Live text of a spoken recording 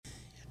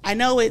I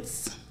know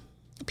it's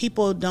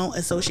people don't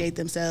associate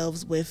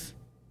themselves with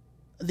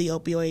the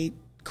opioid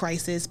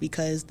crisis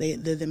because they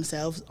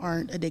themselves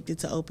aren't addicted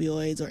to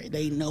opioids or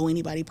they know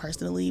anybody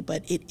personally,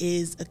 but it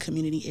is a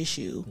community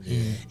issue.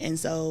 And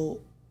so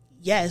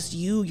yes,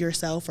 you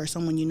yourself or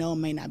someone you know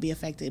may not be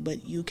affected,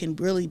 but you can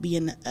really be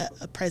in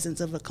a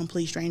presence of a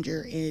complete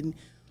stranger and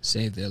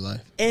save their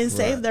life. And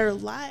save their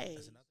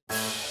life.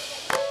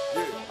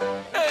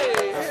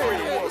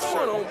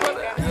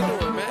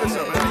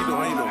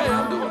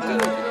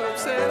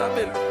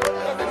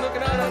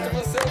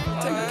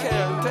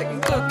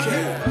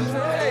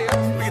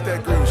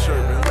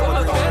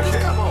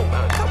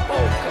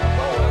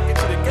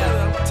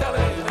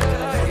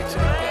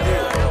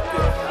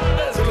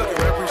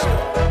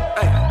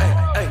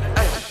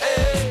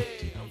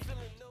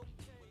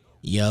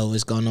 Yo,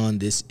 what's going on?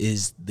 This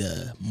is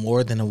the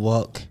More Than a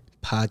Walk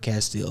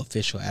podcast, the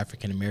official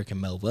African American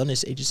Male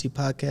Wellness Agency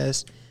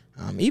podcast.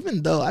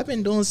 Even though I've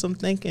been doing some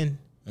thinking,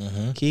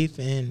 Keith,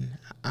 and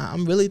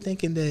I'm really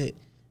thinking that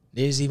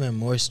there's even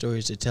more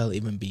stories to tell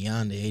even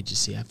beyond the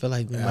agency. I feel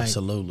like we might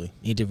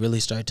need to really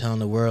start telling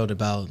the world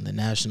about the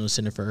National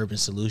Center for Urban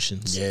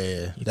Solutions.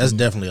 Yeah, that's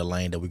definitely a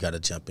lane that we got to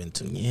jump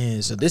into.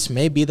 Yeah, so this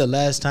may be the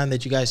last time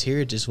that you guys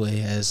hear it this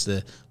way as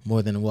the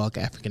More Than a Walk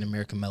African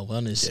American Male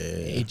Wellness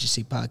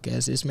Agency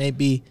podcast. This may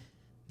be...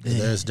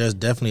 There's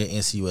definitely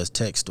an NCUS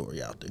tech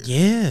story out there.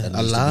 Yeah,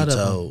 a lot of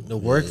them. The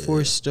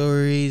workforce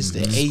stories,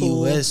 the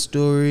AUS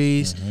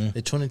stories,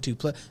 the 22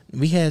 plus.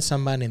 We had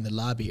somebody in the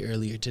lobby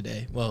earlier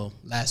today,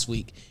 last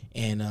week,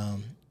 and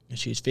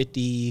she was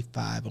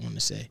 55, I want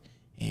to say,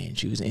 and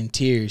she was in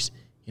tears,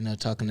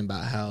 talking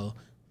about how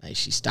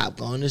she stopped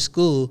going to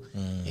school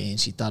and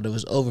she thought it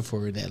was over for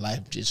her, that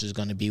life just was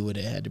going to be what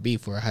it had to be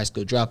for a high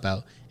school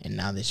dropout. And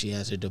now that she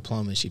has her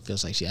diploma, she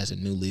feels like she has a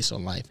new lease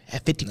on life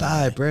at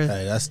 55, bro.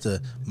 Hey, that's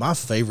my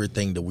favorite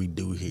thing that we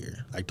do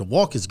here. Like, the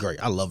walk is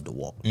great. I love the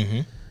walk.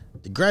 The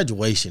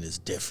graduation is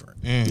different.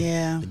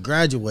 Yeah. The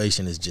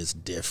graduation is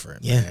just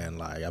different, Yeah. man.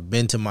 Like, I've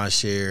been to my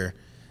share.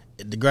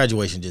 The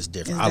graduation is just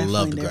different. I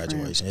love the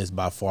graduation. It's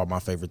by far my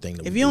favorite thing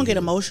that if we you don't do get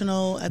here.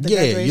 emotional at the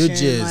graduation, you're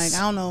just, I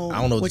don't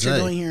know what you're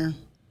doing here.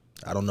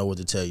 I don't know what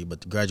to tell you,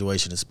 but the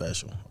graduation is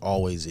special.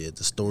 Always is.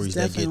 The stories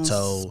that get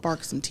told.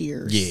 Spark some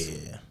tears.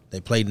 Yeah. They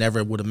played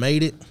Never Would Have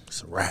Made It.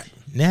 It's a wrap.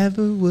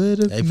 Never would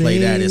have made it. They play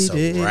that. It's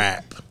a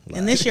wrap.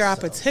 And this year I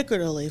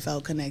particularly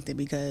felt connected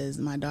because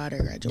my daughter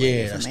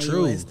graduated from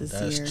AUS this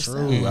year. That's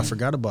true. I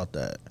forgot about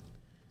that.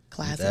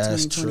 Class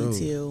of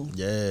 2022. True.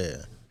 Yeah.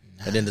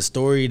 And then the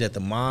story that the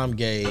mom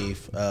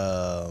gave,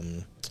 I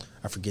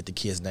forget the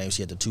kid's name.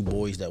 She had the two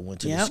boys that went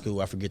to the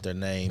school. I forget their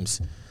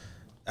names.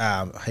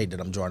 I hate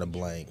that I'm drawing a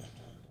blank.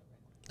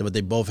 But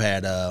they both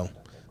had,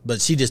 but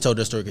she just told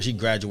their story because she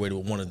graduated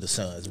with one of the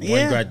sons.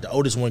 The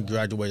oldest one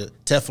graduated,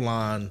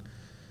 Teflon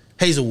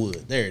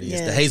Hazelwood. There it is,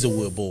 the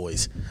Hazelwood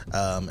boys.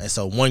 And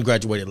so one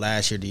graduated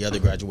last year, the other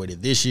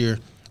graduated this year,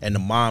 and the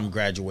mom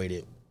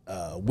graduated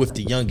with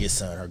the youngest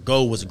son. Her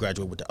goal was to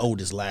graduate with the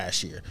oldest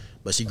last year,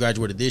 but she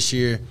graduated this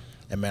year.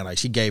 And man, like,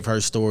 she gave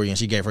her story and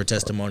she gave her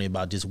testimony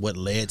about just what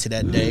led to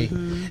that day.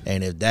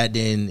 And if that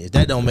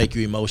don't make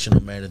you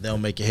emotional, man, if that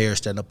don't make your hair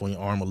stand up on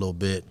your arm a little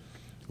bit,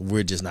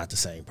 we're just not the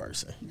same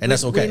person. And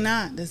that's okay. We're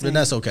not the same. And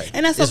that's okay.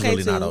 And that's it's okay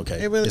really too. not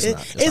okay. It really,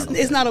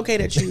 it's not okay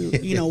that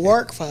you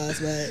work for us,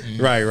 but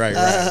right.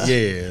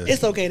 Yeah.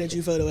 It's okay that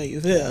you feel the way you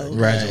feel.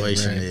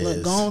 Graduation is.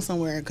 Look, go on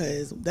somewhere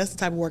because that's the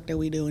type of work that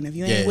we do. And if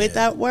you ain't with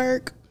that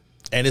work,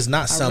 and it's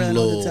not some really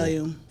little tell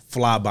you.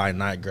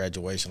 fly-by-night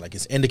graduation. Like,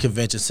 it's in the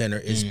convention center.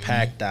 It's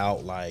packed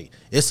out. Like,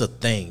 it's a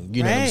thing.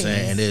 You know what I'm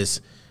saying? And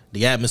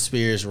the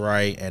atmosphere is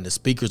right, and the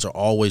speakers are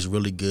always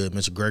really good.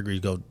 Mr. Gregory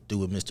go do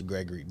what Mr.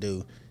 Gregory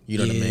do. You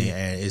know what I mean?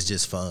 And it's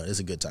just fun. It's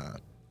a good time.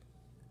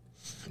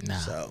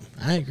 So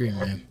I agree,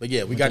 man. But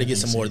yeah, we got to get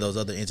some more of those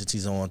other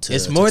entities on.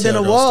 It's more than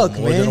a walk,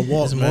 man.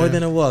 It's more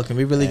than a walk, and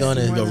we really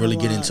gonna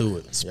get into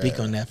it. Speak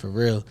on that for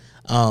real.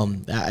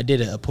 I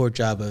did a poor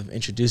job of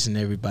introducing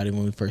everybody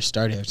when we first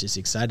started. I was just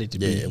excited to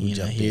be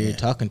here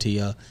talking to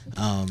y'all.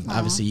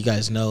 Obviously, you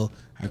guys know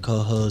our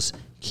co-host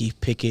Keith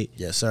Pickett.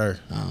 Yes, sir.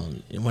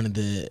 One of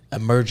the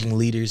emerging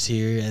leaders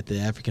here at the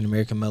African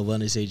American Male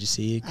Wellness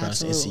Agency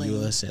across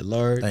NCUS at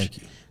large. Thank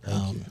you.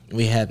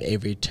 We have a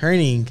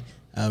returning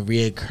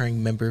reoccurring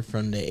member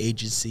from the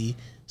agency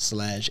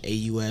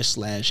 /AUS/NCUS/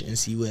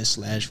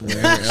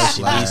 wherever else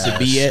she needs to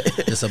be at.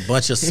 It's a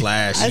bunch of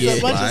slash. It's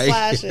a bunch of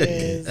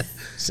slashes.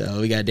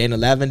 So we got Dana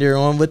Lavender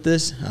on with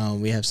us.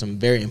 We have some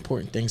very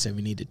important things that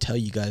we need to tell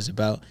you guys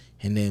about.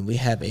 And then we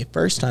have a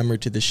first-timer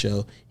to the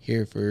show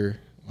here for,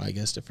 I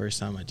guess the first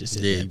time I just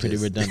said that. Pretty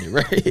redundant,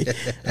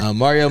 right?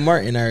 Mario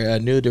Martin, our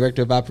new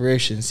Director of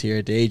Operations here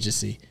at the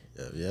agency.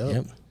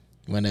 Yep.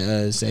 Want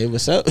to say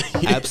what's up?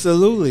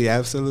 Absolutely.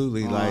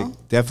 Like,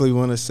 definitely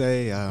want to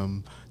say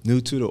new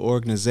to the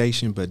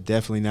organization, but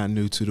definitely not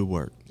new to the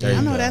work.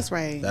 I know that's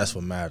right. That's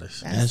what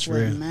matters. That's what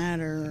real.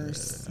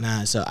 matters.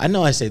 Nah, so I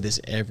know I say this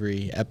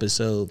every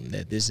episode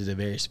that this is a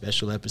very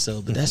special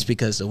episode, but that's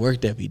because the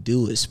work that we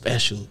do is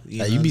special.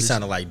 You be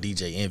sounding like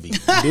DJ Envy.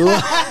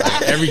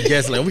 Like every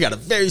guest, like we got a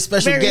very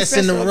special guest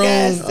in the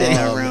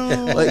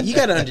room. Well, you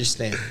got to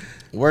understand,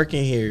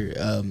 working here,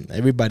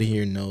 everybody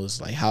here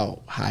knows like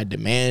how high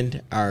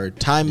demand our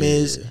time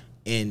is.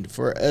 And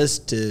for us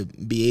to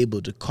be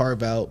able to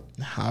carve out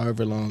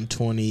however long,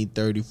 20,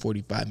 30,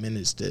 45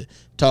 minutes to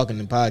talk in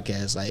the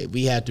podcast, like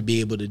we have to be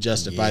able to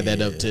justify that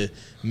up to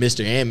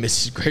Mr. and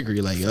Mrs.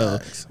 Gregory. Like,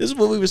 this is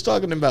what we was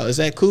talking about. Is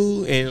that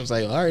cool? And it was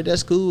like, all right,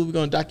 that's cool. We're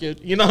going to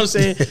document, you know what I'm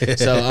saying?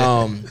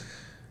 So,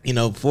 you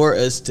know, for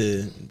us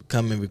to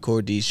come and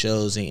record these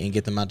shows and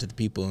get them out to the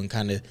people and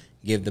kind of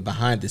give the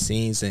behind the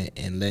scenes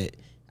and let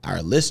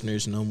our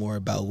listeners know more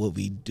about what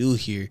we do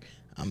here,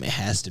 it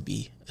has to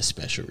be a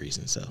special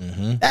reason. So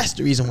that's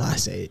the reason why I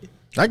say it.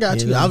 I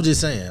got you. I was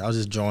just saying. I was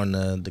just drawing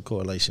the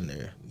correlation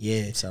there.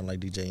 Yeah. It sounded like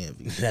DJ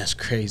Envy. That's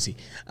crazy.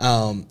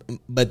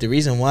 But the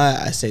reason why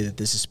I say that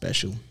this is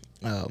special,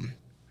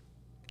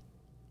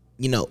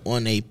 you know,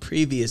 on a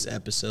previous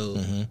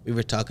episode, we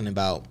were talking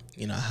about,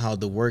 you know, how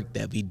the work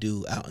that we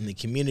do out in the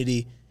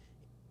community,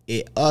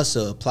 it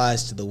also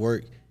applies to the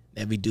work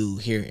that we do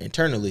here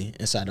internally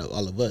inside of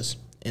all of us.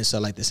 And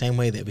so, like, the same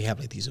way that we have,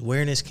 like, these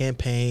awareness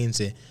campaigns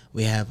and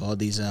we have all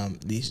these,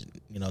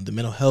 you know, the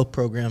mental health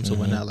programs and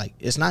whatnot, like,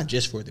 it's not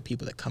just for the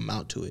people that come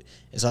out to it.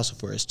 It's also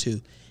for us, too.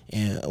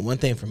 And one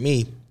thing for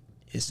me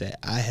is that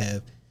I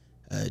have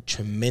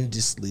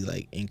tremendously,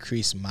 like,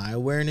 increased my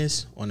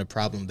awareness on a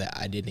problem that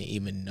I didn't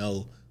even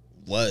know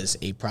was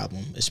a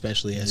problem,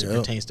 especially as it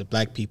pertains to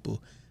Black people.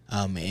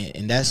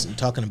 And that's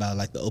talking about,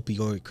 like, the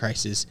opioid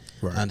crisis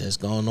that's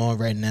going on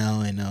right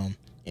now.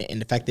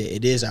 And the fact that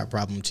it is our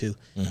problem too.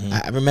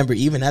 I remember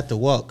even at the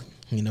walk,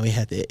 you know, we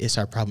had the "It's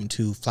Our Problem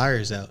Too"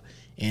 flyers out,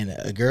 and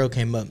a girl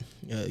came up,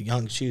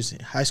 young, she was in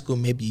high school,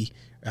 maybe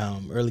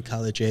early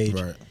college age,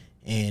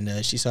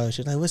 and she saw it.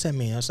 She was like, "What's that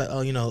mean?" I was like,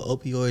 "Oh, you know,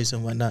 opioids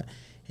and whatnot."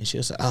 And she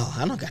was like, "Oh,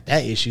 I don't got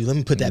that issue. Let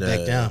me put that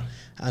back down."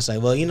 I was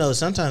like, "Well, you know,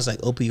 sometimes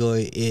like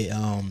opioid it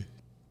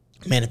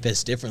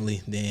manifests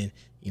differently than,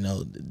 you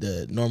know,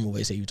 the normal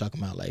ways that you're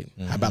talking about. Like,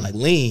 how about like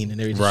lean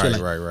and everything?"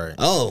 Right.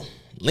 Oh,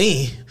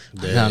 lean.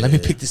 Now let me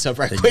pick this up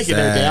right quick and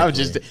everything. I was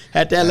just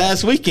had that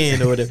last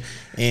weekend or whatever.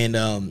 And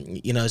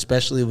you know,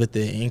 especially with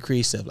the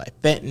increase of like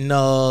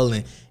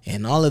fentanyl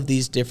and all of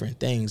these different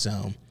things,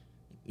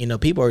 you know,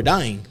 people are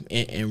dying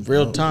in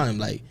real time.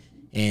 Like,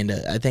 and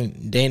I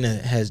think Dana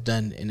has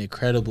done an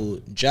incredible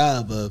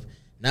job of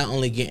not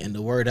only getting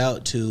the word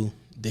out to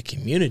the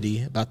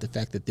community about the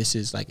fact that this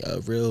is like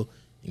a real,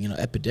 you know,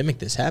 epidemic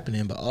that's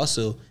happening, but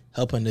also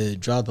helping to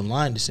draw the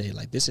line to say,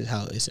 like, this is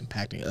how it's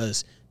impacting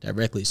us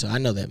directly. So I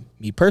know that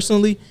me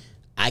personally,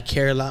 I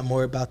care a lot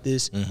more about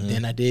this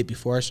than I did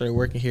before I started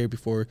working here,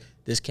 before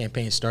this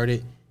campaign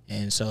started.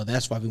 And so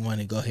that's why we want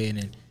to go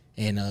ahead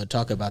and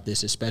talk about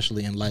this,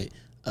 especially in light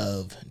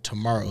of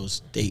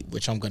tomorrow's date,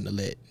 which I'm going to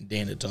let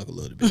Dana talk a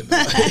little bit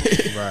about.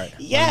 Right.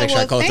 Yeah,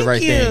 well,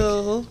 thank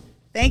you.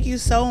 Thank you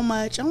so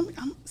much. I'm not good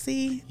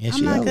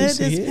at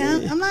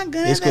this. I'm not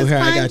good at this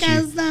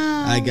podcast.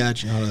 I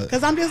got you.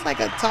 Because I'm just like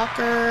a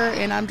talker,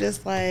 and I'm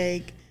just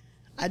like,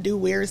 I do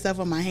weird stuff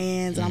with my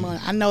hands. And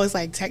I know it's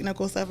like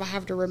technical stuff I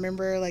have to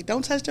remember. Like,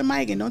 don't touch the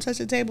mic and don't touch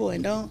the table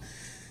and don't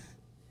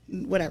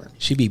whatever.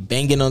 She be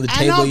banging on the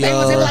table,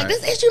 y'all. They be like,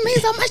 this issue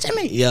means so much to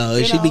me.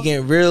 Yo, she be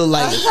getting real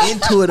like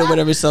into it or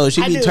whatever. So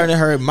she be turning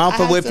her mouth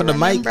away from the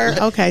mic.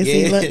 Okay,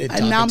 see, look,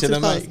 now I'm too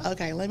close.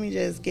 Okay, let me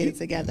just get it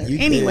together.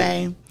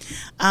 Anyway,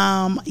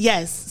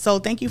 yes. So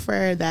thank you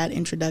for that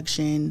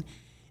introduction.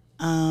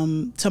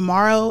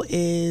 Tomorrow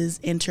is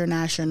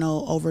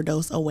International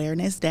Overdose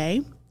Awareness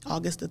Day,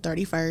 August the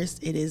 31st.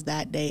 It is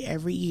that day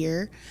every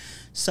year.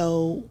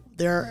 So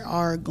there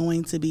are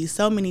going to be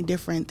so many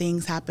different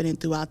things happening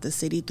throughout the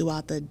city,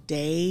 throughout the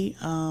day,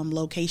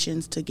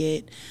 locations to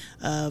get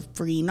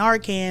free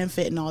Narcan,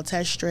 fentanyl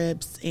test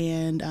strips,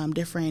 and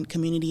different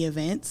community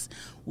events.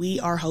 We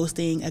are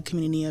hosting a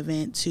community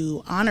event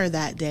to honor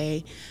that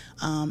day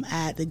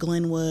at the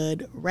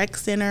Glenwood Rec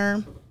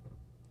Center,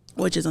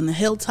 which is on the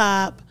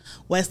Hilltop,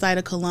 west side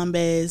of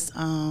Columbus.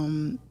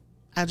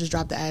 I just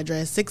dropped the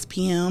address, 6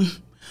 p.m.,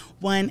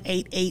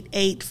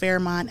 1888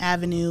 Fairmont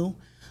Avenue.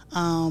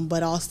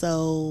 But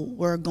also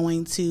we're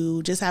going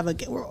to just have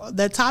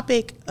the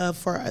topic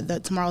for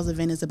tomorrow's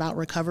event is about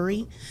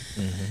recovery.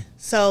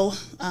 So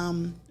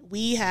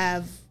we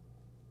have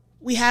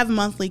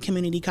monthly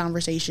community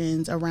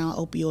conversations around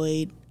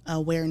opioid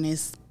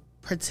awareness,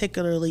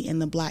 particularly in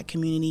the Black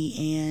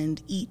community.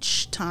 And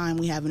each time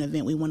we have an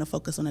event, we want to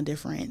focus on a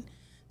different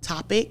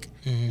topic.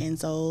 And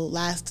so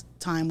last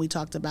time we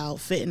talked about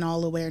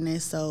fentanyl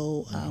awareness.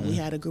 So we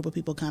had a group of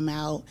people come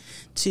out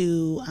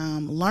to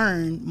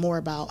learn more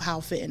about how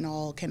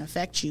fentanyl can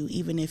affect you,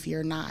 even if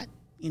you're not,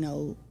 you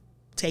know,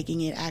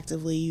 taking it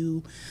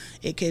actively.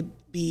 It could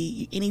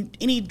be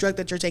any drug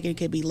that you're taking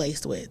could be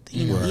laced with,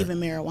 you know, even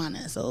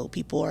marijuana. So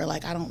people are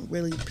like, I don't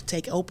really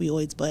take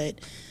opioids, but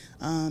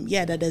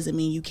that doesn't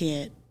mean you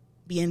can't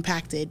be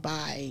impacted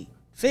by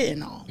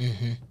fentanyl.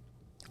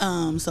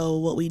 So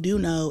what we do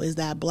know is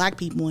that Black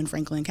people in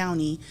Franklin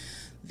County,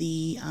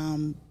 the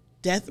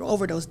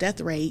overdose death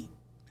rate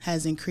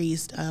has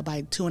increased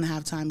by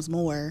 2.5 times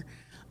more,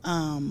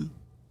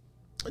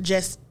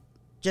 just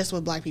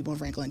with Black people in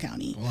Franklin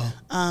County.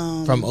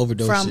 Wow. From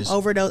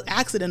overdoses.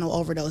 Accidental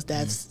overdose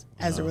deaths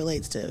as it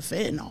relates to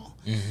fentanyl.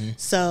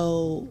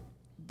 So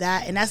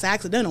that's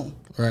accidental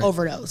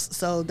overdose.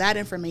 So that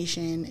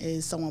information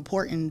is so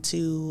important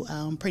to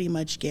pretty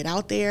much get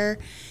out there.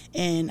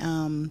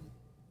 And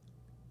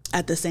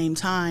at the same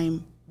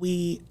time,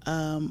 we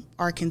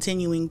are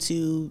continuing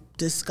to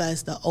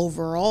discuss the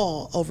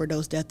overall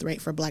overdose death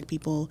rate for Black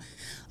people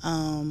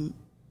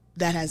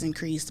that has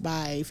increased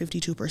by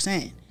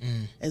 52%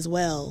 as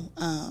well.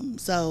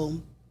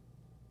 So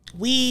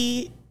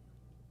we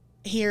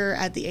here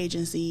at the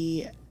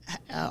agency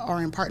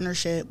are in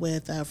partnership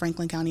with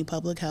Franklin County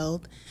Public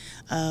Health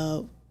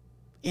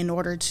in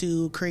order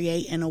to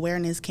create an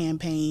awareness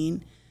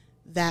campaign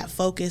that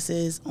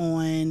focuses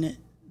on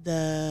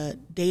the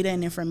data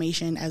and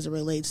information as it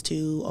relates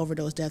to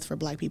overdose deaths for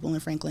Black people in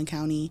Franklin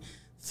County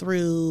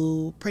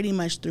pretty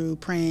much through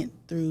print,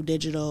 through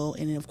digital,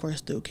 and then of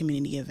course through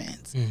community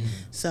events.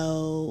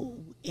 So,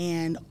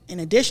 and in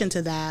addition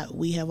to that,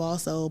 we have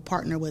also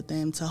partnered with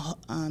them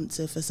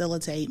to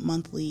facilitate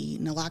monthly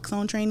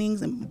naloxone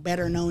trainings, and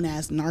better known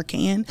as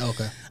Narcan.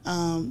 Okay.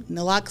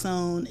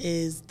 Naloxone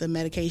is the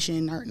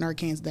medication.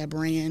 Narcan's that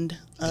brand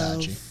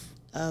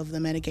of the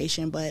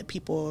medication, but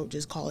people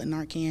just call it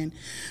Narcan,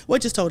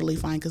 which is totally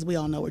fine because we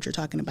all know what you're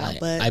talking about.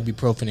 But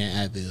ibuprofen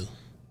and Advil.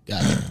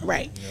 Got it.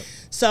 Right. Yep.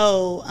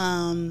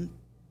 So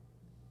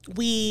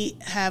we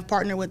have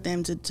partnered with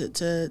them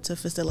to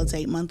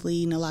facilitate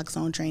monthly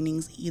naloxone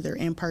trainings, either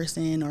in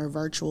person or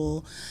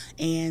virtual.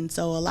 And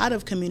so a lot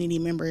of community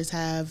members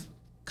have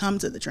come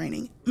to the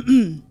training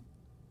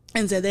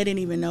and said they didn't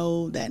even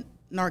know that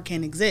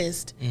Narcan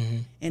exists.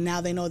 And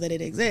now they know that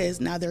it exists.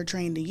 Now they're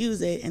trained to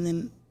use it, and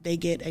then they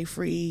get a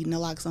free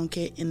naloxone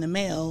kit in the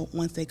mail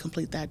once they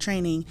complete that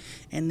training,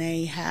 and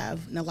they have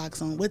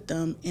naloxone with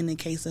them in the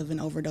case of an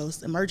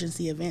overdose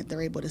emergency event.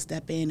 They're able to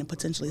step in and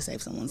potentially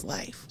save someone's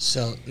life.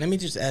 So let me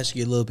just ask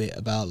you a little bit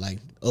about like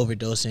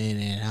overdosing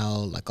and how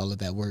like all of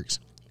that works.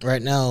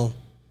 Right now,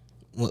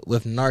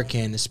 with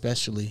Narcan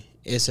especially,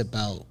 it's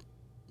about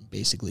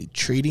basically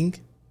treating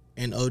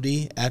an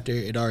OD after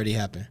it already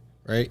happened,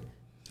 right?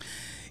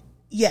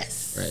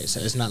 Yes. Right. So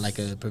it's not like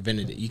a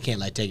preventative. You can't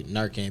like take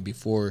Narcan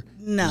before.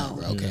 No.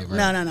 Okay.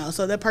 Right. No.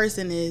 So the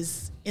person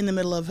is in the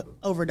middle of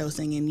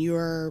overdosing, and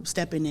you're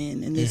stepping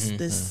in, and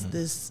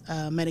this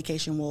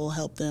medication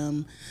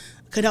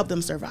could help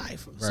them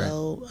survive. Right.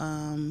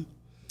 So,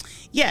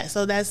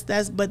 so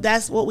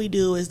that's what we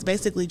do is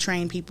basically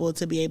train people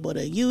to be able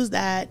to use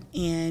that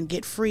and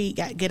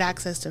get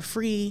access to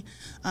free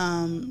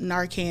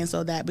Narcan,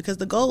 so that, because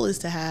the goal is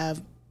to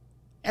have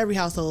every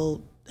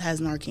household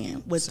has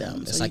Narcan with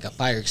them. It's so like a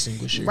fire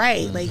extinguisher.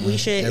 Right. Like it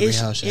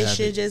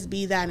should just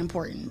be that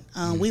important.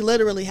 We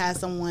literally had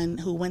someone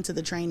who went to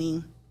the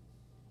training,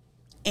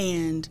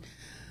 and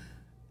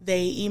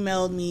they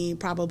emailed me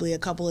probably a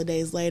couple of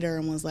days later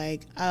and was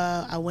like,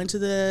 I went to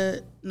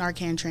the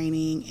Narcan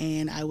training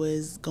and I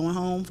was going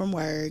home from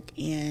work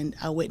and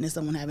I witnessed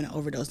someone having an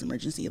overdose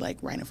emergency like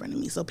right in front of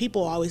me. So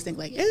people always think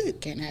like,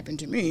 it can't happen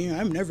to me.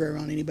 I'm never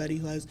around anybody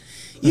who has,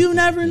 you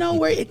never know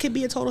where it could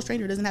be a total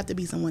stranger. It doesn't have to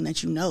be someone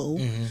that you know.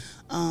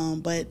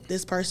 But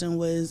this person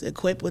was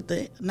equipped with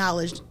the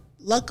knowledge.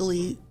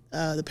 Luckily,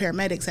 the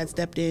paramedics had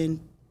stepped in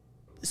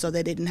so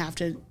they didn't have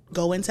to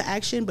go into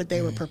action, but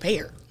they were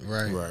prepared,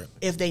 right,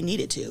 if they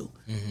needed to.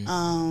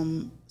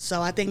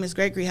 So I think Ms.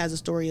 Gregory has a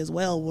story as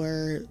well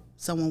where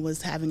someone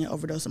was having an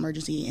overdose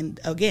emergency, and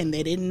again,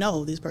 they didn't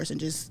know this person.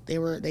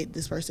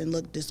 This person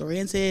looked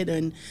disoriented,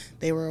 and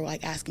they were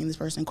like asking this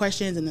person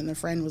questions, and then their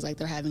friend was like,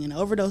 "They're having an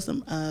overdose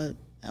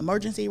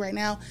emergency right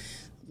now."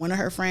 One of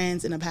her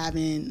friends ended up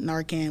having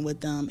Narcan with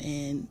them,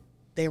 and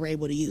they were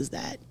able to use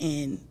that,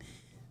 and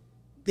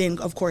then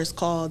of course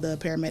call the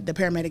paramedics. The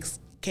paramedics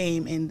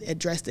came and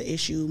addressed the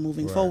issue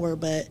moving forward,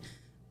 but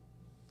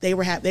they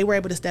were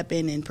able to step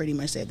in and pretty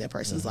much save that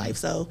person's life.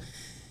 So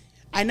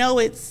I know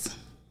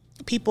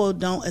people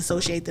don't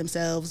associate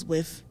themselves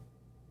with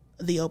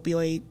the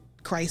opioid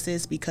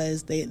crisis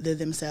because they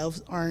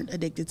themselves aren't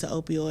addicted to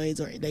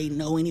opioids or they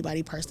know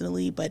anybody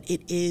personally, but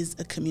it is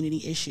a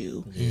community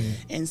issue.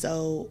 And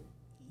so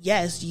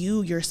yes,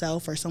 you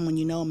yourself or someone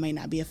you know may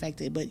not be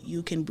affected, but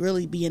you can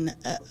really be in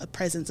a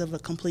presence of a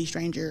complete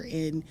stranger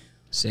and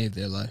save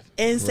their life.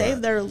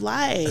 Save their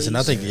lives. And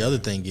I think the other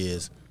thing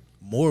is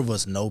more of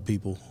us know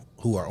people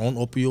who are on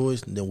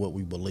opioids than what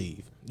we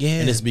believe. Yeah.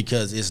 And it's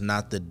because it's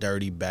not the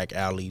dirty back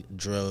alley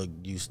drug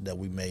use that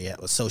we may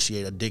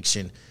associate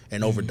addiction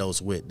and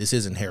overdose with. This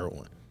isn't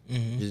heroin.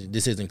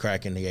 This isn't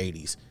crack in the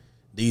 80s.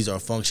 These are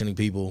functioning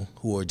people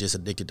who are just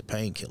addicted to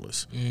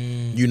painkillers.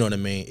 You know what I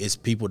mean? It's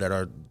people that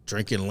are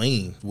drinking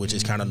lean, which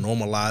is kind of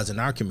normalized in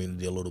our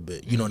community a little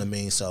bit. You know what I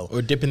mean? So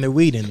or dipping their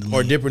weed in.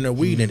 Or dipping their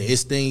weed in.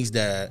 It's things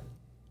that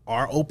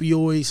are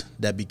opioids,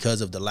 that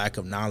because of the lack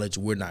of knowledge,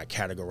 we're not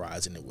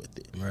categorizing it with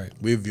it. Right.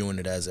 We're viewing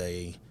it as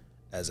a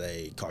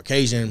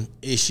Caucasian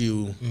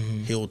issue,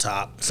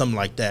 hilltop, something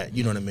like that.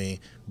 You know what I mean?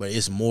 But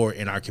it's more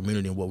in our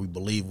community and what we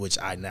believe, which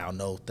I now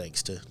know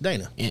thanks to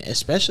Dana. And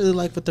especially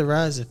like with the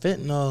rise of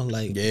fentanyl,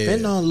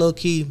 fentanyl low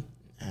key.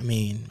 I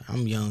mean,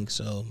 I'm young,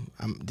 so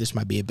this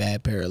might be a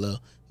bad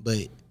parallel,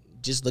 but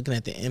just looking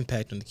at the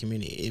impact on the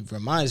community, it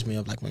reminds me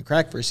of like when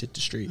crack first hit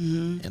the street.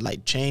 It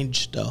like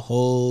changed the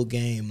whole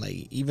game.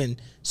 Like even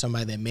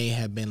somebody that may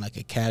have been like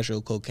a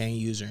casual cocaine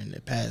user in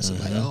the past,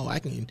 like, oh, I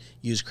can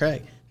use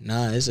crack.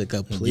 Nah, it's a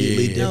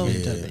completely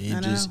different type of,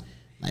 it just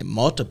like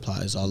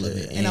multiplies all of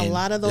it. And a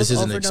lot of those this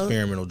is an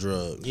experimental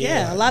drug.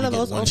 Yeah, a lot of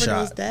those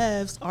overdose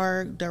deaths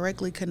are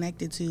directly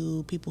connected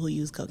to people who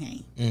use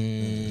cocaine.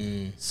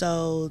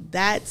 So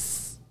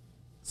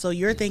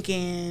you're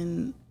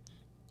thinking,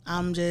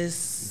 I'm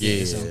just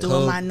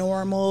doing my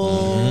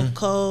normal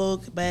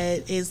coke,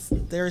 but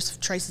there's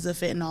traces of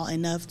fentanyl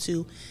enough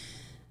to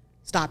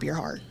stop your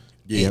heart.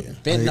 Yeah,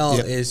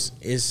 fentanyl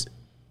is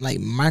like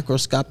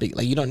microscopic.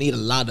 Like you don't need a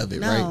lot of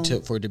it,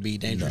 right, for it to be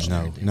dangerous.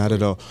 No, not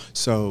at all.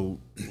 So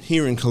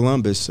here in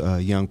Columbus,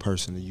 a young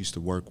person that used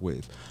to work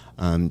with,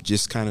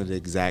 just kind of the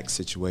exact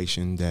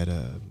situation that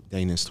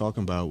Dana's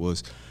talking about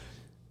was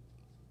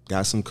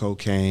got some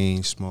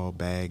cocaine, small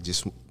bag,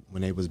 just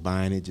when they was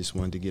buying it, just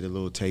wanted to get a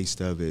little taste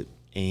of it.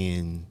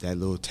 And that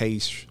little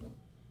taste,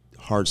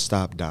 heart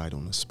stopped, died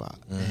on the spot.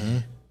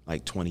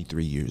 Like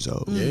 23 years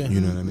old. Yeah.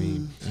 You know what I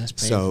mean? That's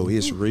painful. So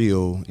it's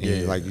real.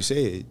 And like you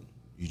said,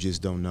 you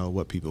just don't know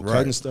what people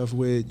cutting stuff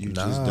with. You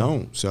just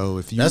don't. So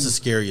if you, that's the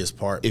scariest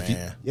part,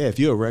 man. If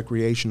you're a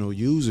recreational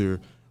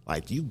user,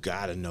 like you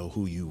gotta know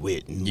who you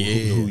with and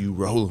who you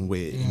rolling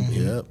with,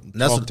 and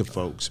talk to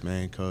folks,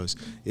 man, because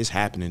it's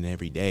happening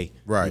every day.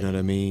 Right. You know what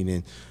I mean?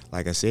 And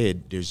like I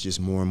said, there's just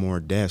more and more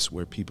deaths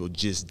where people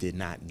just did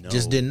not know.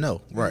 Just didn't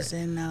know. Right.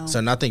 Didn't know. So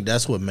and I think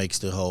that's what makes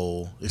the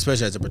whole,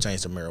 especially as it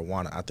pertains to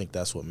marijuana, I think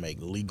that's what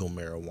makes legal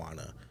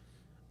marijuana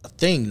a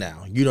thing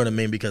now. You know what I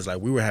mean? Because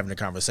like we were having a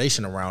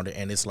conversation around it,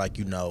 and it's like,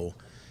 you know,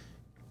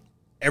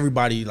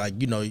 everybody, like,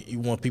 you know, you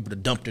want people to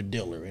dump their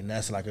dealer, and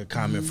that's like a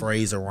common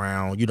phrase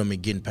around, you know what I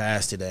mean, getting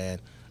past it.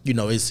 And, you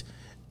know, it's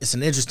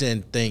an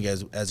interesting thing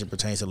as it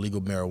pertains to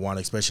legal marijuana,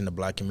 especially in the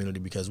black community,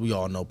 because we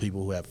all know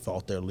people who have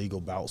fought their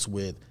legal bouts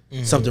with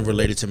something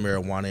related to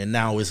marijuana, and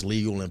now it's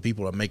legal and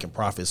people are making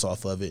profits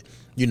off of it,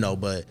 you know.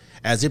 But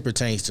as it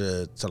pertains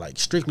to like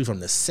strictly from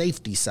the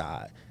safety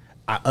side,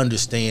 I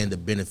understand the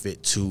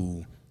benefit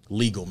to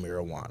legal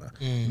marijuana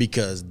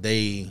because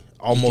they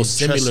almost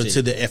similar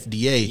to the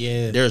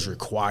FDA. There's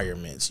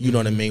requirements, you know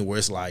what I mean, where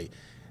it's like,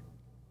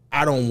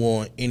 I don't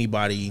want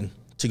anybody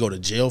to go to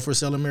jail for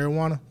selling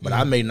marijuana, but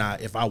I may not,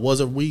 if I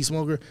was a weed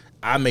smoker,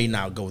 I may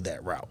not go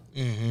that route.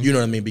 You know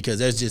what I mean? Because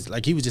that's just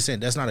like he was just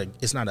saying, it's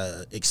not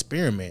a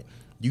experiment.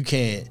 You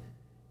can't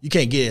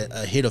get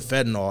a hit of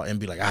fentanyl and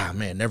be like,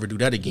 man, never do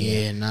that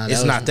again.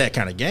 It's not that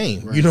kind of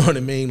game. Right. You know what I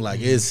mean? Like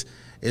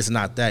it's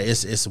not that.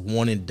 It's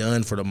one and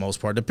done for the most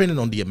part, depending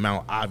on the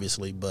amount,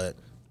 obviously. But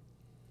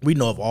we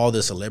know of all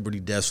the celebrity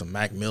deaths from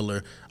Mac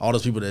Miller, all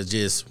those people that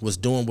just was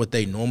doing what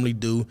they normally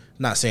do.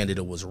 Not saying that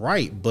it was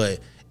right, but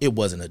it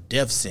wasn't a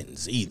death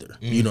sentence either.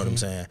 You know what I'm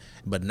saying?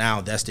 But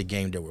now that's the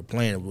game that we're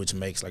playing, which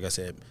makes, like I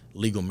said,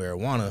 legal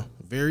marijuana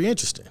very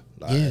interesting.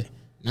 Like,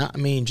 Now, I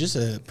mean, just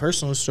a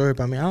personal story,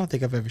 but I mean, I don't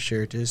think I've ever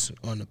shared this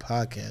on the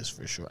podcast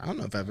for sure. I don't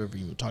know if I've ever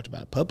even talked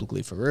about it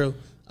publicly for real.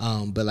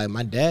 But like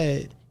my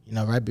dad, you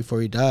know, right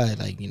before he died,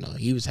 like, you know,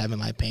 he was having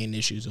like pain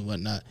issues and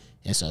whatnot.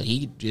 And so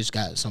he just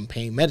got some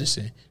pain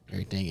medicine and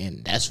everything.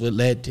 And that's what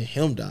led to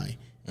him dying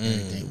and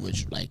everything,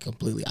 which like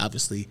completely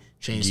obviously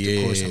changed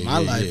the course of my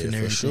life and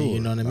everything. Sure. You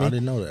know what I mean? I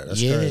didn't know that.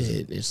 That's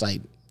crazy. It's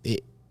like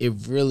it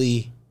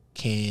really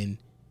can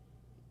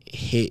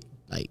hit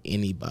like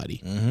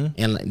anybody.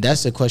 And like,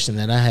 that's the question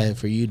that I had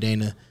for you,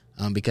 Dana,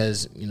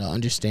 because, you know,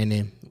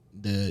 understanding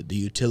the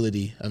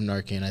utility of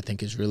Narcan, I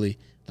think is really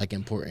like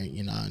important,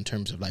 you know, in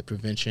terms of like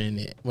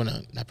prevention,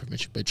 not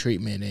prevention, but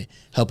treatment and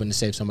helping to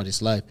save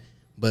somebody's life.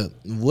 But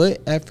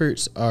what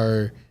efforts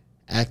are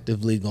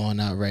actively going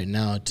out right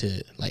now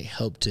to like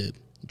help to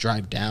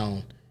drive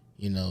down,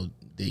 you know,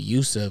 the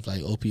use of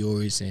like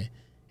opioids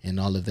and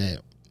all of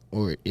that?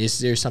 Or is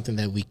there something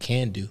that we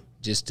can do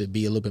just to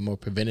be a little bit more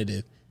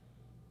preventative?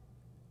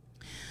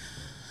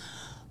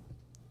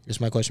 Does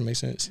my question make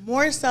sense?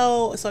 More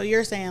so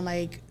you're saying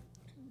like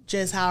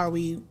how are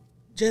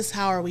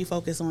we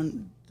focused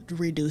on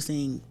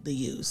reducing the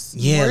use?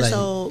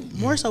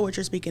 More so what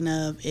you're speaking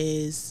of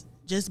is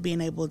just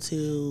being able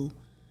to,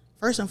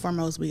 first and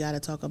foremost, we got to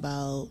talk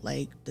about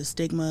like the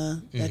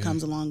stigma that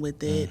comes along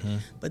with it,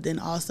 but then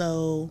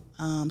also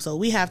so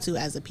we have to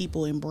as a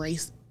people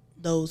embrace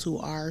those who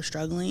are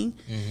struggling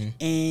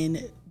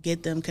and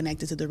get them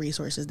connected to the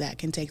resources that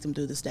can take them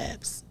through the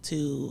steps to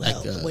like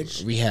help,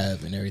 which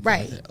rehab and everything,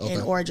 right? Like that. Okay.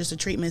 And or just a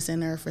treatment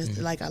center for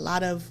like a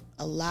lot of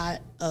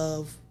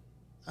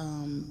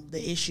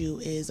the issue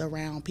is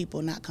around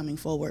people not coming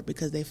forward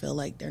because they feel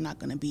like they're not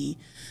going to be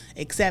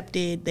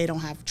accepted. They don't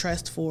have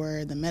trust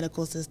for the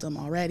medical system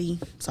already.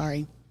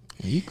 Sorry.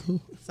 You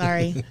cool.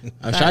 Sorry.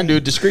 I was trying to do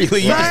it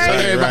discreetly. You just told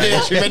everybody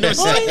else you made no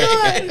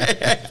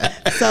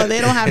sense. So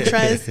they don't have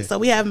trust. So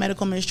we have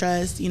medical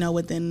mistrust,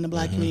 within the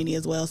Black community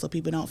as well. So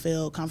people don't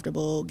feel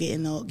comfortable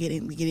getting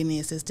the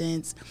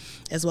assistance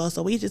as well.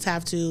 So we just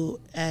have to,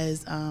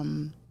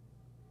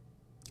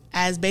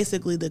 as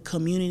basically the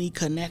community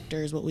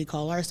connectors, what we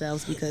call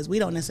ourselves, because we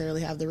don't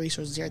necessarily have the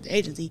resources here at the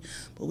agency,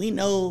 but we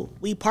know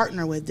we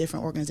partner with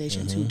different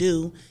organizations who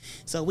do.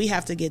 So we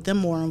have to get them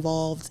more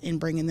involved in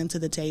bringing them to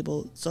the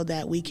table so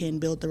that we can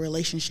build the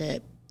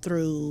relationship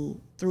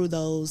through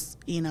those,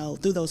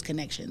 through those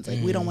connections.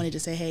 Like we don't want to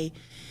just say, hey,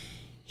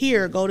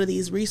 here, go to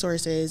these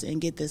resources and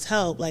get this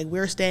help. Like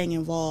we're staying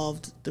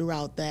involved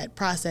throughout that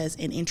process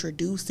and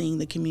introducing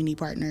the community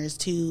partners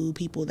to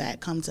people that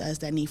come to us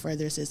that need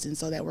further assistance,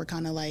 so that we're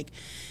kind of like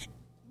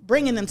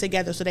bringing them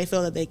together so they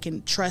feel that they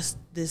can trust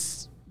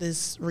this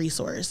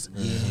resource.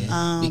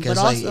 Because but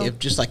also, if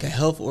just like a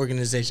health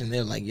organization,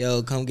 they're like,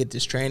 yo, come get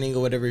this training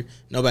or whatever,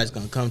 nobody's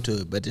gonna come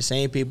to it. But the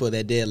same people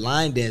that did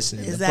line dancing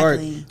in the park,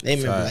 they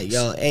may be like,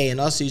 yo, hey,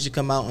 and also you should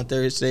come out on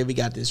Thursday, we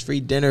got this free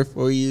dinner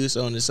for you,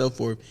 so on and so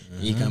forth.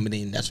 And you come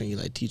in, that's when you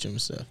like teach them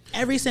stuff.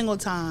 Every single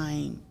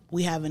time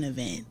we have an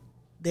event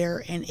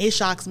there, and it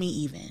shocks me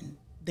even,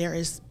 there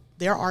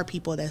are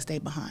people that stay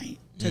behind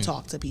to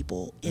talk to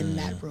people in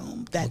that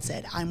room that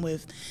said, I'm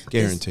with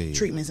this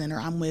treatment center,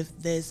 I'm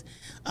with this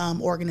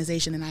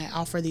organization, and I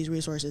offer these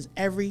resources.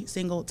 Every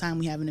single time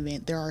we have an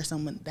event, there are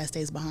someone that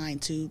stays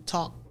behind to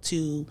talk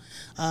to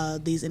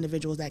these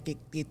individuals that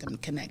get them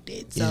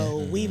connected.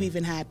 So we've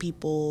even had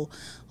people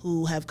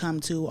who have come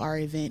to our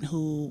event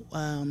who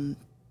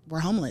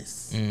were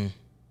homeless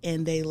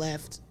and they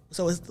left.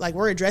 So it's like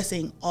we're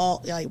addressing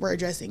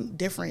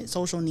different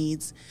social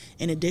needs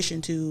in addition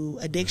to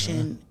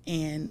addiction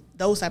and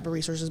those type of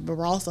resources, but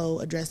we're also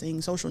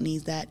addressing social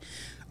needs that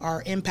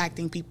are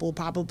impacting people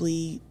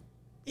probably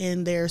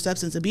in their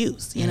substance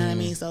abuse. You know what I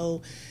mean?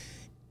 So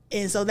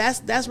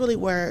that's really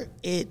where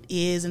it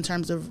is in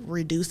terms of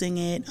reducing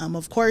it.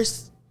 Of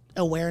course,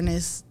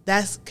 awareness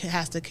has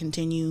to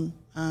continue.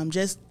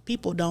 Just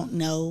people don't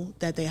know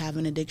that they have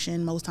an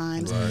addiction most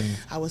times. Right.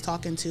 I was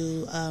talking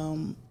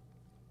to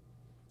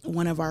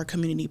one of our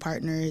community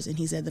partners, and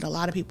he said that a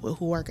lot of people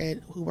who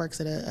works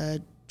at a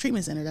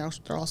treatment center,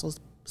 they're also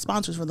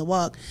sponsors for the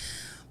walk,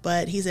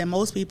 but he said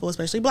most people,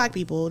 especially Black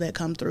people that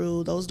come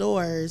through those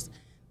doors,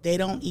 they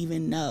don't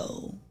even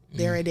know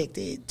they're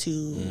addicted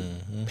to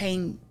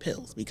pain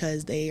pills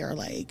because they are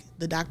like,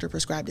 the doctor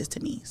prescribed this to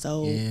me,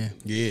 so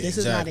this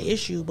is not an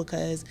issue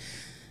because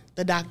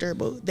the doctor,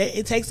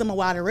 it takes them a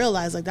while to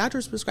realize, like,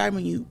 doctor's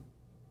prescribing you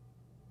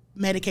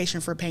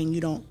medication for pain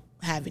you don't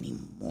have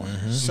anymore.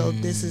 So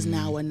this is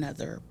now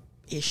another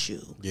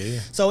issue.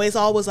 So it's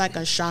always like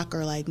a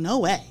shocker, like, no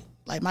way.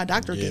 Like, my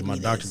doctor gave me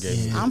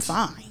this. I'm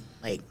fine.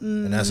 Like,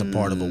 and that's a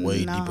part of a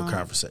way deeper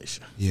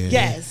conversation.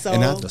 So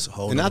that's a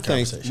whole and I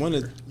think one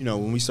of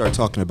when we start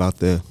talking about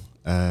the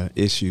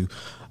issue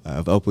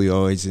of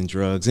opioids and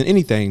drugs and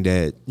anything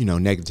that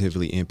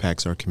negatively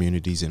impacts our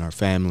communities and our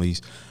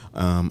families,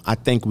 I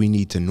think we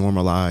need to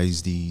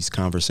normalize these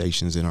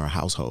conversations in our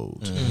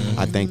households.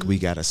 I think we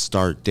got to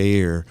start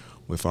there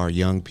with our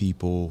young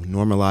people,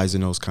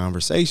 normalizing those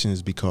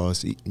conversations,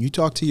 because you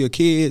talk to your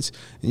kids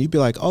and you be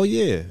like, oh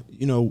yeah,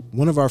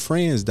 one of our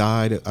friends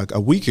died a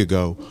week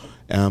ago.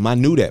 I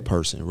knew that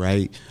person,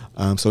 right?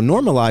 So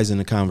normalizing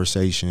the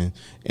conversation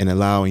and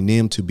allowing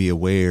them to be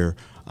aware.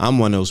 I'm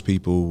one of those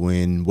people,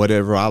 when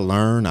whatever I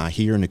learn, I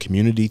hear in the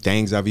community,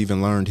 things I've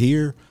even learned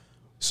here,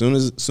 soon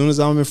as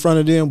I'm in front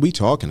of them, we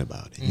talking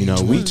about it.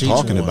 We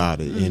talking about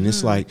it. And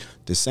it's like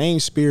the same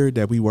spirit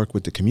that we work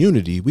with the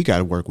community, we got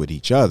to work with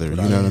each other. You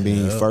know what I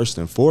mean? First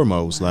and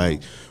foremost,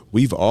 like,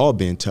 we've all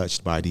been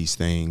touched by these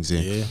things.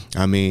 And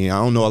I mean, I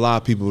don't know a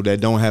lot of people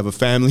that don't have a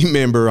family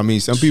member. I mean,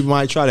 some people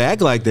might try to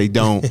act like they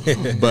don't,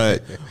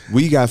 but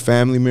we got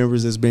family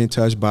members that's been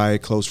touched by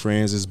it, close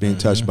friends that's been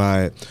touched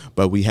by it,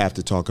 but we have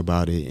to talk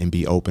about it and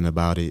be open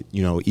about it,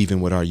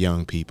 even with our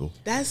young people.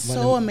 That's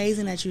so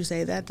amazing that you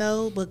say that,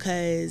 though,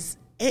 because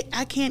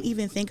I can't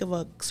even think of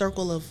a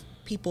circle of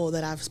people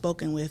that I've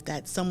spoken with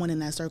that someone in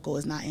that circle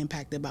is not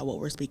impacted by what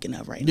we're speaking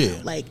of right now.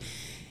 Like,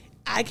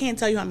 I can't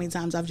tell you how many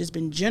times I've just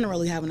been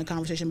generally having a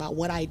conversation about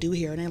what I do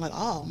here, and they're like,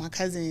 oh, my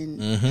cousin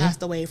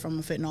passed away from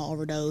a fentanyl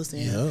overdose,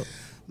 and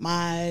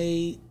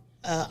my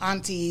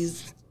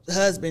auntie's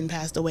husband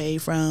passed away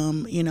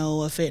from, a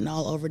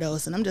fentanyl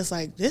overdose. And I'm just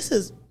like, this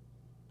is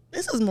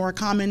more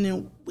common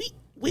than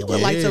we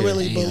would like to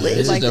really believe.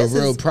 This like, is a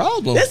real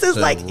problem. This is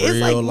like,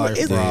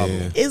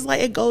 problem. It's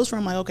like, it goes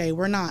from like, okay,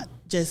 we're not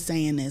just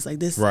saying this. Like,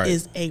 this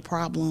is a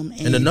problem.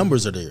 And the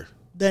numbers are there.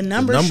 The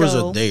numbers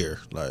are there.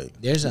 Like,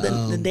 there's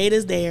the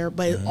data's there,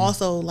 but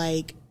also,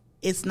 like,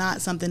 it's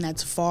not something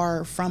that's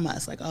far from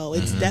us. Like,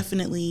 it's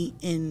definitely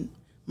in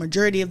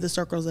majority of the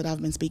circles that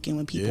I've been speaking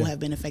when people have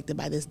been affected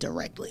by this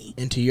directly.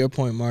 And to your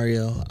point,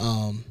 Mario,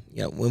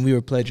 when we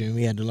were pledging,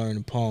 we had to learn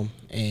a poem,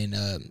 and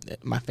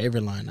my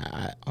favorite line,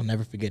 I'll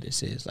never forget it,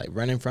 says, like,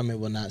 running from it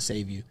will not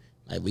save you.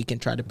 Like, we can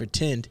try to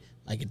pretend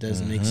like it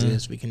doesn't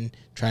exist. We can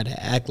try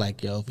to act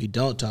like, if we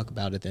don't talk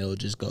about it, then it'll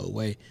just go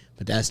away.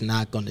 But that's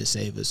not going to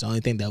save us. The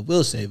only thing that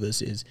will save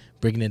us is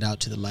bringing it out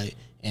to the light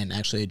and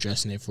actually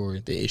addressing it for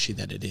the issue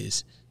that it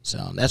is.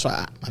 So that's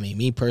why,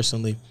 me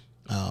personally,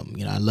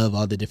 I love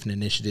all the different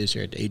initiatives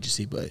here at the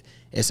agency, but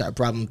it's our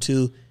problem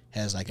too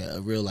has like a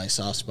real like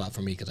soft spot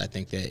for me because I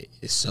think that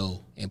it's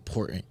so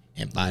important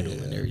and vital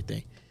and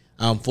everything.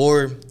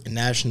 For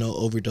National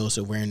Overdose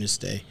Awareness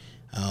Day,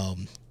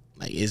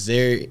 is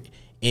there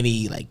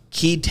any like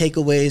key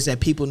takeaways that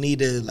people need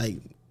to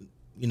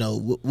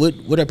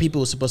what are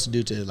people supposed to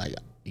do to like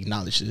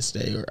acknowledge this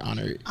day or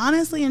honor it?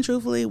 Honestly and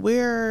truthfully,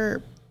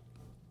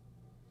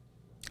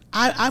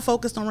 I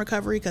focused on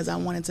recovery because I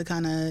wanted to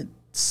kind of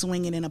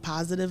swing it in a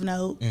positive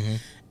note.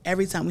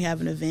 Every time we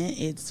have an event,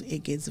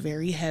 it gets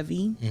very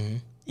heavy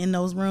in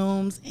those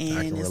rooms, and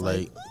I can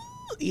relate.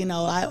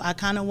 I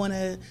kind of want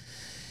to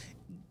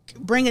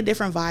bring a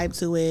different vibe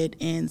to it.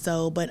 And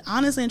so, but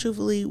honestly and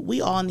truthfully,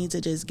 we all need to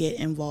just get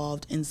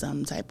involved in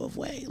some type of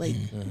way. Like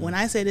when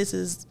I say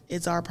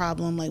it's our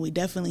problem, like we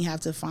definitely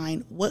have to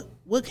find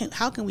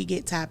how can we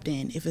get tapped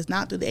in? If it's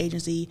not through the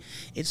agency,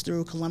 it's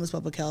through Columbus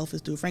Public Health,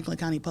 it's through Franklin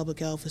County Public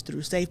Health, it's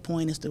through Safe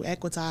Point, it's through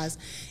Equitas,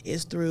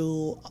 it's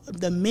through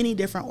the many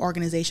different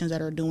organizations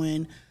that are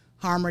doing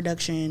harm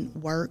reduction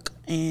work.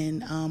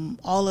 And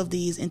all of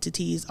these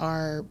entities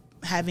are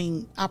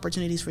having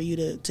opportunities for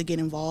you to get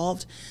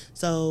involved.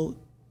 So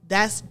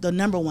that's the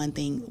number one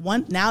thing.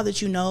 Now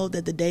that you know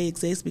that the day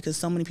exists, because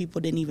so many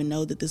people didn't even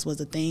know that this was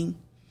a thing.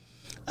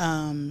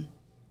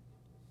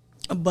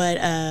 But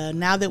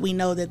now that we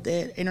know that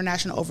the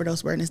International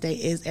Overdose Awareness Day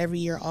is every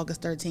year,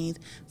 August 13th,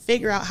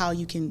 figure out how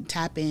you can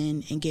tap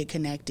in and get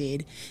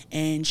connected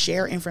and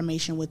share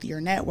information with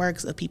your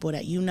networks of people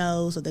that you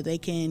know so that they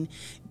can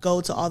go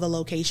to all the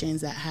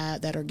locations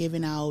that are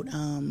giving out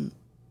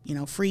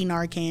free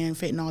Narcan,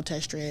 fentanyl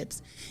test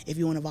strips. If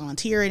you want to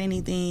volunteer at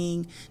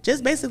anything,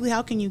 just basically,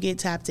 how can you get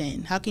tapped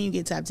in? How can you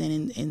get tapped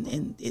in?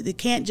 And it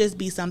can't just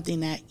be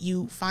something that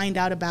you find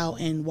out about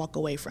and walk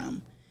away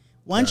from.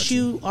 Once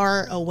you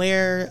are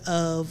aware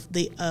of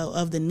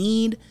the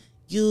need,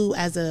 you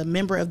as a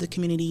member of the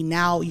community,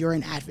 now you're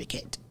an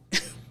advocate.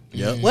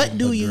 Yep. What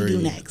do you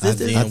do next? I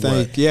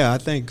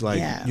think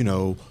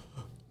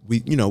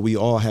we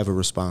all have a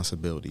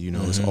responsibility.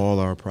 It's all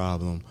our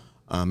problem.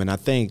 And I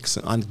think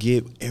I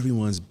get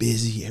everyone's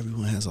busy,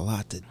 everyone has a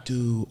lot to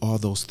do, all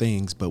those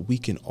things, but we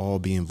can all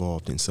be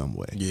involved in some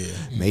way. Yeah.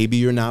 Maybe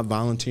you're not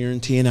volunteering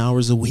 10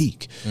 hours a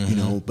week,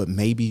 but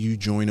maybe you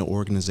join an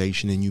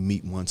organization and you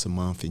meet once a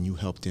month and you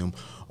help them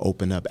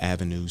open up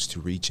avenues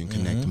to reach and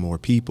connect to more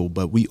people.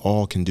 But we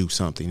all can do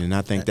something. And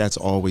I think that's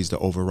always the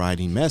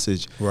overriding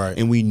message. Right.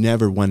 And we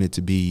never want it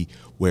to be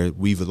where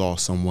we've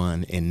lost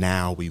someone and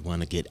now we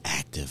want to get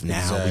active.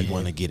 Now we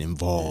want to get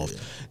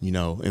involved,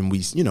 and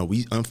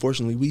we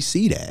unfortunately we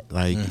see that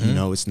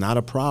it's not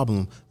a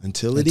problem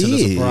until it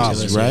is,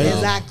 right?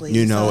 Exactly.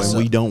 And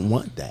we don't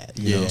want that,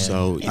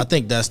 so I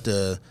think that's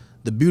the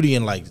beauty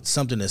in like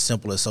something as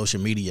simple as social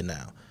media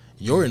now.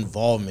 Your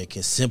involvement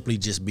can simply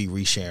just be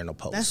resharing a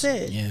post. That's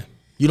it. Yeah.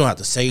 You don't have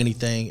to say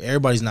anything.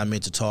 Everybody's not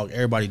meant to talk.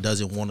 Everybody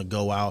doesn't want to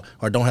go out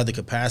or don't have the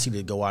capacity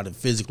to go out and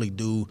physically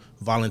do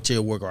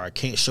volunteer work, or I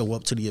can't show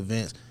up to the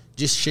events.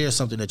 Just share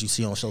something that you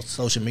see on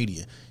social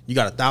media. You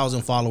got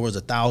 1,000 followers,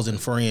 1,000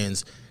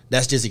 friends.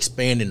 That's just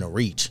expanding the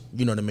reach.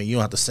 You know what I mean? You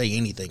don't have to say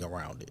anything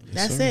around it.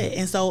 That's it.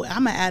 And so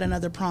I'm going to add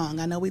another prong.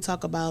 I know we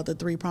talk about the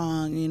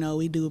 3-prong,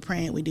 we do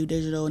print, we do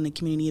digital, and the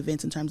community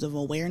events in terms of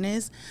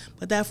awareness.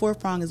 But that 4th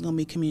prong is going to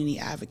be community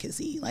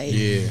advocacy.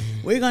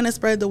 We're going to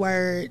spread the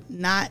word,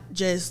 not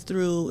just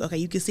through,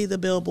 you can see the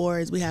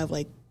billboards. We have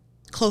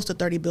close to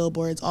 30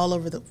 billboards all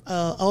over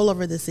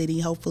the city.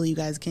 Hopefully you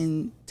guys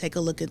can take a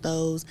look at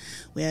those.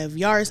 We have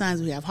yard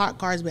signs, we have hot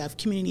cars, we have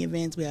community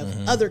events, we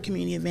have other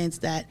community events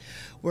that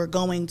we're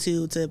going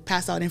to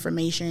pass out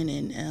information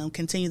and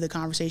continue the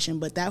conversation.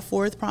 But that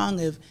 4th prong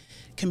of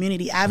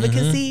community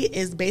advocacy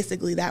is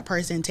basically that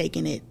person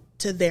taking it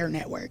to their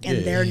network,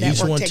 and their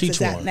network takes it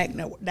to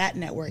that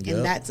network. Yep.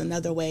 And that's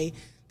another way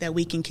that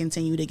we can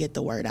continue to get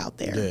the word out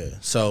there. Yeah.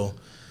 So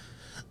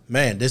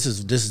man, this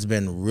has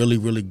been really,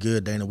 really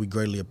good, Dana. We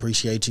greatly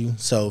appreciate you.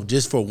 So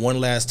just for one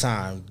last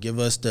time, give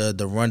us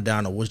the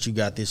rundown of what you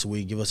got this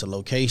week. Give us a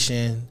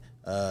location,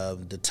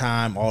 the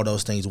time, all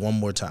those things one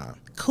more time.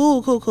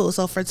 Cool.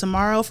 So for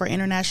tomorrow, for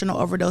International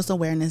Overdose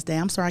Awareness Day,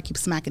 I'm sorry I keep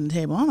smacking the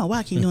table. I don't know why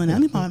I keep doing that.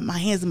 Let me put my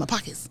hands in my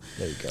pockets.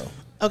 There you go.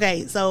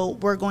 Okay, so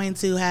we're going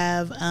to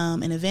have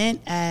an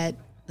event at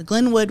the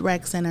Glenwood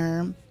Rec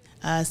Center,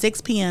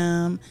 6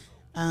 p.m.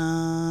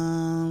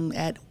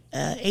 At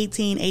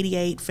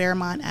 1888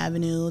 Fairmont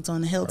Avenue. It's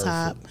on the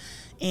hilltop. Perfect.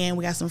 And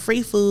we got some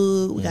free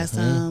food. We got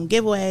some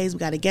giveaways. We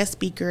got a guest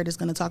speaker that's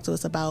going to talk to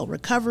us about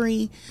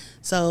recovery.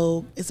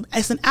 So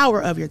it's an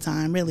hour of your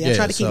time, really. I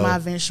try to keep my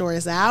event short.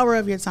 It's an hour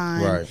of your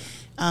time. Right.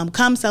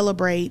 come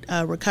celebrate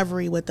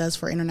recovery with us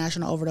for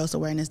International Overdose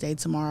Awareness Day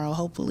tomorrow.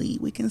 Hopefully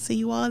we can see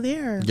you all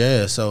there.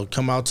 Yeah, so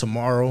come out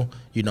tomorrow.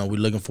 You know, we're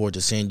looking forward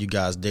to seeing you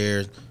guys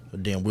there.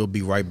 Then we'll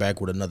be right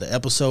back with another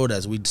episode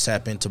as we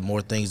tap into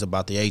more things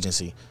about the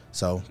agency.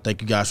 So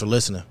thank you guys for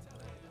listening.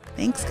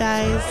 Thanks,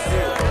 guys.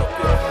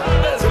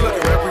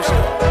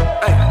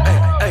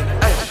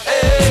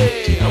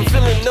 I'm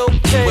feeling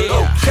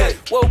okay.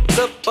 Woke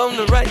up on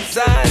the right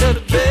side of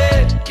the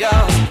bed,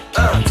 y'all.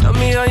 Tell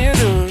me how you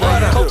doing.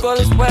 Hope all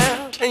is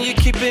well and you're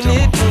keeping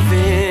it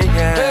moving,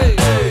 yeah.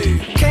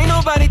 Can't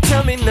nobody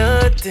tell me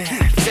nothing.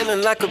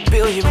 Feeling like $1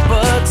 billion.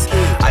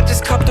 I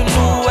just copped a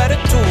new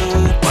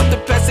attitude.